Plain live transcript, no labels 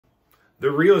The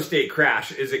real estate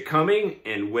crash, is it coming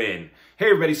and when?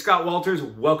 Hey everybody, Scott Walters,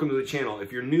 welcome to the channel.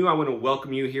 If you're new, I want to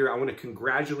welcome you here. I want to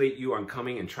congratulate you on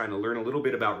coming and trying to learn a little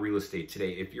bit about real estate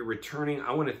today. If you're returning,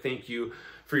 I want to thank you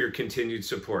for your continued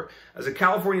support. As a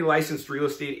California licensed real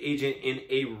estate agent in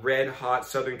a red hot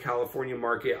Southern California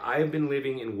market, I have been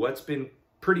living in what's been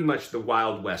pretty much the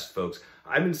Wild West, folks.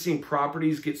 I've been seeing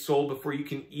properties get sold before you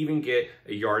can even get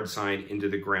a yard sign into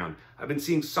the ground. I've been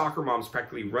seeing soccer moms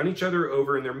practically run each other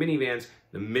over in their minivans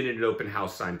the minute an open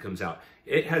house sign comes out.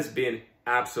 It has been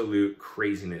absolute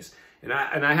craziness. And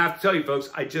I have to tell you, folks,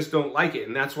 I just don't like it.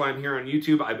 And that's why I'm here on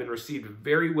YouTube. I've been received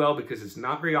very well because it's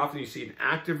not very often you see an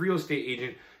active real estate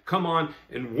agent come on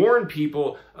and warn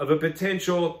people of a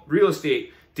potential real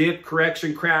estate dip,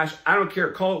 correction, crash. I don't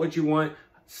care. Call it what you want.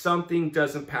 Something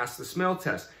doesn't pass the smell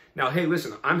test. Now, hey,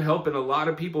 listen, I'm helping a lot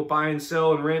of people buy and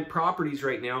sell and rent properties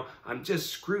right now. I'm just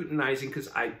scrutinizing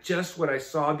because what I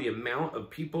saw, the amount of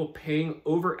people paying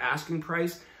over asking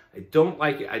price, I don't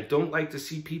like it. I don't like to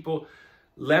see people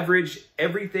leverage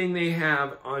everything they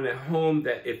have on a home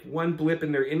that if one blip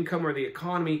in their income or the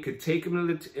economy could take them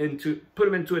put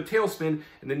them into a tailspin,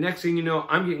 and the next thing you know,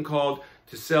 I'm getting called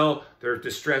to sell their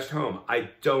distressed home.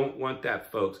 I don't want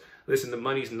that, folks. Listen, the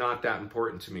money's not that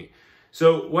important to me.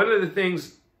 So one of the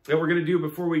things that we're going to do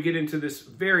before we get into this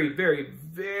very, very,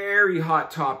 very hot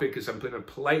topic is I'm going to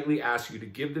politely ask you to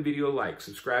give the video a like,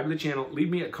 subscribe to the channel, leave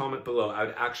me a comment below. I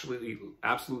would actually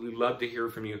absolutely love to hear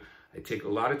from you. I take a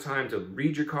lot of time to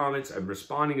read your comments. I'm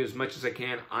responding as much as I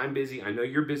can. I'm busy. I know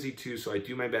you're busy too, so I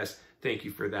do my best. Thank you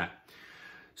for that.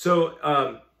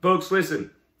 So, folks,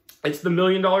 listen, it's the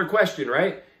million-dollar question,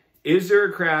 right? Is there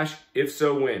a crash? If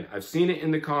so, when? I've seen it in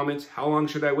the comments. How long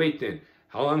should I wait then?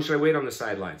 How long should I wait on the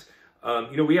sidelines?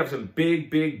 We have some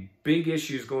big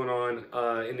issues going on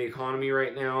in the economy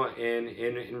right now, and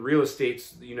in real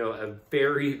estate's, a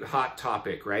very hot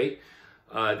topic, right?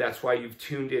 That's why you've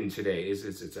tuned in today.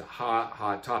 It's a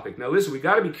hot topic. Now, listen, we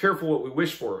got to be careful what we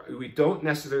wish for. We don't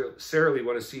necessarily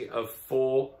want to see a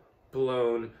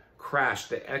full-blown crash.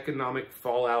 The economic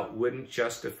fallout wouldn't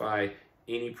justify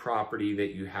any property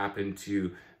that you happen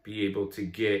to be able to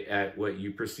get at what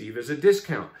you perceive as a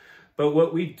discount. But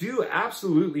what we do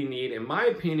absolutely need, in my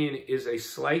opinion, is a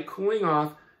slight cooling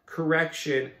off,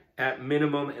 correction at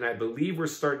minimum, and I believe we're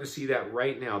starting to see that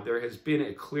right now. There has been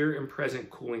a clear and present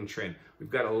cooling trend. We've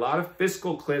got a lot of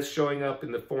fiscal cliffs showing up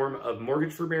in the form of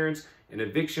mortgage forbearance and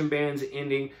eviction bans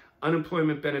ending,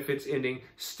 unemployment benefits ending,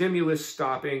 stimulus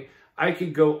stopping. I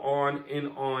could go on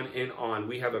and on and on.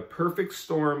 We have a perfect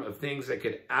storm of things that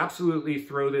could absolutely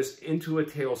throw this into a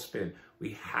tailspin.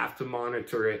 We have to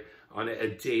monitor it on a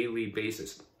daily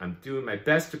basis. I'm doing my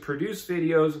best to produce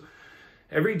videos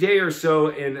every day or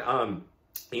so, and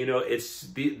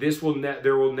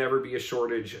there will never be a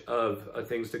shortage of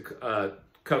things to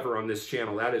cover on this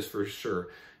channel. That is for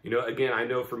sure. Again, I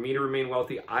know for me to remain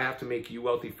wealthy, I have to make you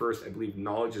wealthy first. I believe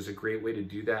knowledge is a great way to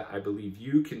do that. I believe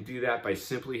you can do that by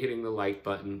simply hitting the like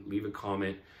button, leave a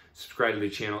comment, subscribe to the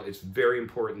channel. It's very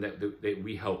important that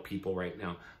we help people right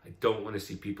now. I don't want to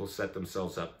see people set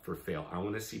themselves up for fail. I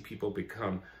want to see people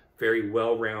become very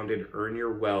well-rounded, earn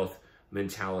your wealth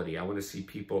mentality. I want to see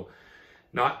people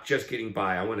not just getting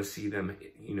by. I want to see them,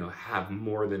 have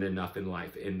more than enough in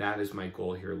life. And that is my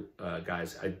goal here,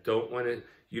 guys. I don't want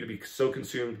you to be so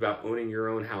consumed about owning your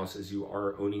own house as you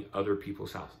are owning other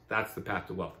people's house. That's the path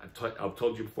to wealth. I've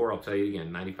told you before, I'll tell you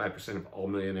again, 95% of all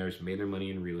millionaires made their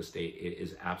money in real estate. It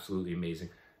is absolutely amazing.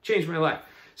 Changed my life.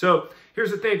 So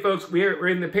here's the thing, folks. We're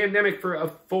in the pandemic for a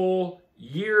full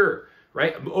year,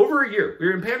 right? Over a year. We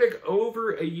were in pandemic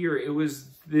over a year. It was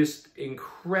this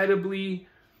incredibly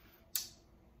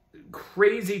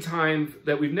crazy time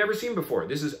that we've never seen before.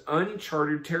 This is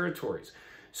uncharted territories.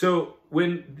 So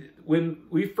when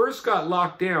we first got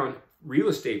locked down, real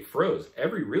estate froze.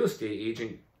 Every real estate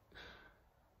agent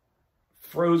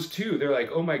froze too. They're like,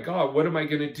 oh my God, what am I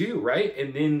going to do, right?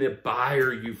 And then the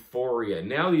buyer euphoria.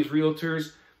 Now these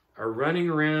realtors are running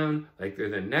around like they're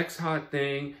the next hot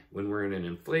thing when we're in an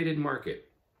inflated market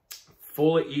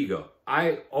full of ego.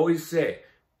 I always say,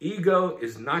 ego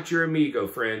is not your amigo,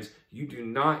 friends. You do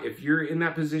not, if you're in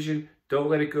that position, don't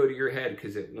let it go to your head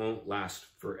because it won't last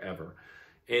forever.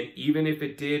 And even if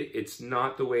it did, it's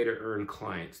not the way to earn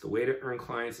clients. The way to earn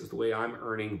clients is the way I'm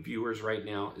earning viewers right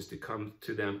now, is to come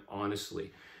to them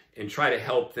honestly and try to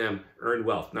help them earn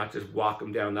wealth, not just walk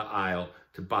them down the aisle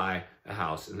to buy a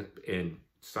house and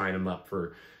sign them up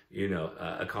for,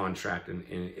 a contract.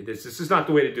 And this is not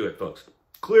the way to do it, folks.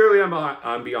 Clearly,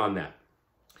 I'm beyond that.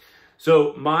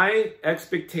 So my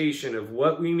expectation of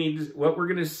what we're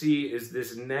going to see is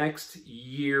this next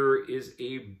year is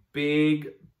a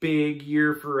big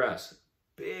year for us.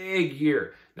 big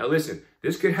year. Now listen,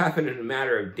 this could happen in a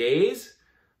matter of days,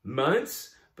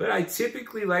 months, but I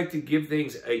typically like to give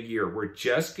things a year. We're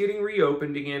just getting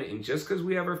reopened again, and just because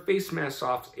we have our face masks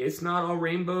off, it's not all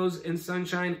rainbows and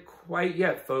sunshine quite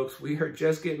yet, folks. We are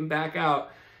just getting back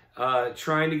out,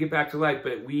 trying to get back to life.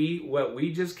 But what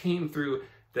we just came through,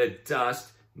 the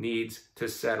dust needs to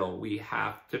settle. We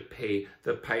have to pay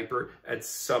the piper at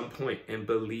some point. And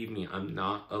believe me, I'm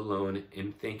not alone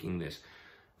in thinking this.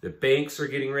 The banks are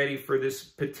getting ready for this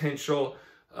potential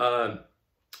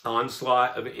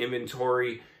onslaught of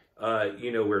inventory.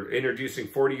 We're introducing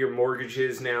 40-year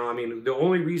mortgages now. I mean, the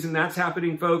only reason that's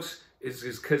happening, folks,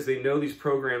 is because they know these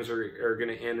programs are going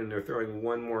to end, and they're throwing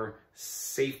one more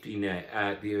safety net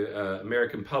at the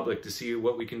American public to see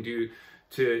what we can do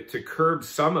to curb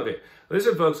some of it.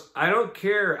 Listen, folks, I don't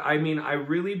care. I mean, I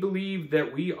really believe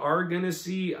that we are going to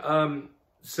see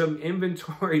some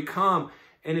inventory come,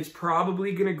 and it's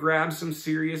probably going to grab some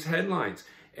serious headlines.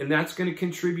 And that's going to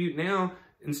contribute now,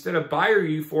 instead of buyer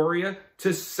euphoria,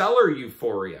 to seller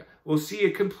euphoria. We'll see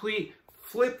a complete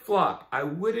flip-flop. I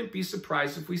wouldn't be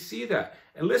surprised if we see that.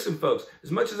 And listen, folks,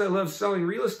 as much as I love selling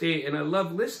real estate and I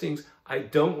love listings, I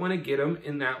don't want to get them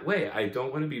in that way. I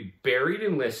don't want to be buried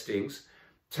in listings,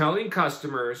 telling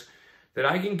customers that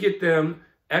I can get them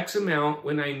X amount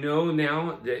when I know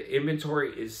now the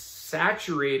inventory is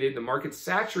saturated, the market's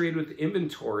saturated with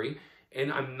inventory, and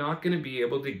I'm not going to be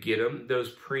able to get them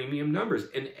those premium numbers.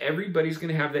 And everybody's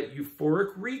going to have that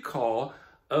euphoric recall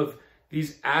of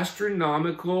these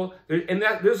astronomical, and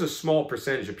that there's a small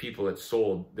percentage of people that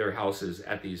sold their houses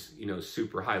at these,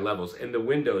 super high levels, and the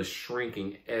window is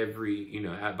shrinking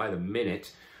by the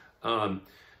minute.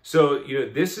 So,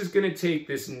 this is going to take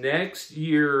this next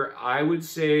year. I would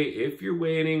say if you're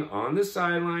waiting on the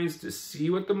sidelines to see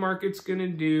what the market's going to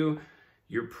do,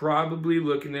 you're probably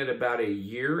looking at about a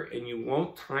year, and you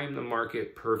won't time the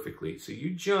market perfectly. So you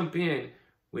jump in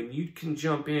when you can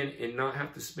jump in and not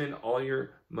have to spend all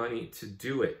your money to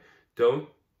do it.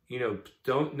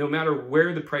 No matter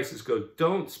where the prices go,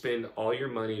 don't spend all your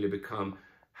money to become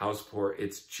house poor.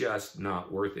 It's just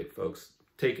not worth it, folks.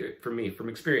 Take it from me, from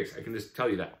experience. I can just tell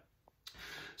you that.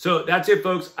 So that's it,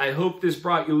 folks. I hope this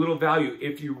brought you a little value.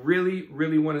 If you really,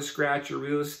 really want to scratch your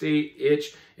real estate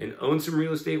itch and own some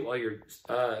real estate while you're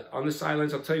on the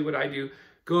sidelines, I'll tell you what I do.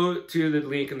 Go to the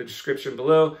link in the description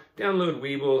below. Download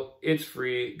Webull. It's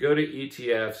free. Go to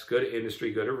ETFs. Go to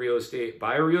industry. Go to real estate.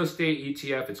 Buy a real estate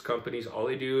ETF. It's companies. All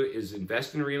they do is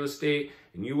invest in real estate,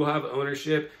 and you will have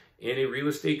ownership in a real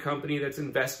estate company that's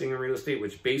investing in real estate,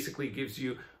 which basically gives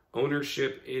you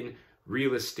ownership in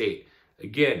real estate.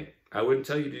 Again, I wouldn't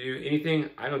tell you to do anything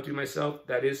I don't do myself.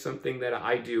 That is something that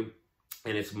I do,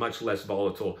 and it's much less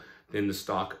volatile than the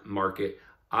stock market.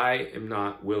 I am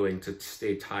not willing to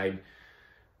stay tied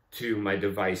to my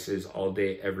devices all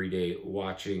day, every day,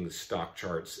 watching stock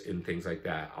charts and things like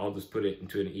that. I'll just put it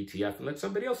into an ETF and let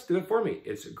somebody else do it for me.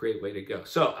 It's a great way to go.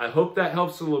 So I hope that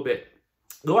helps a little bit.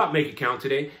 Go out and make it count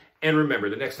today. And remember,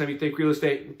 the next time you think real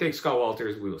estate, think Scott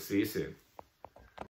Walters. We will see you soon.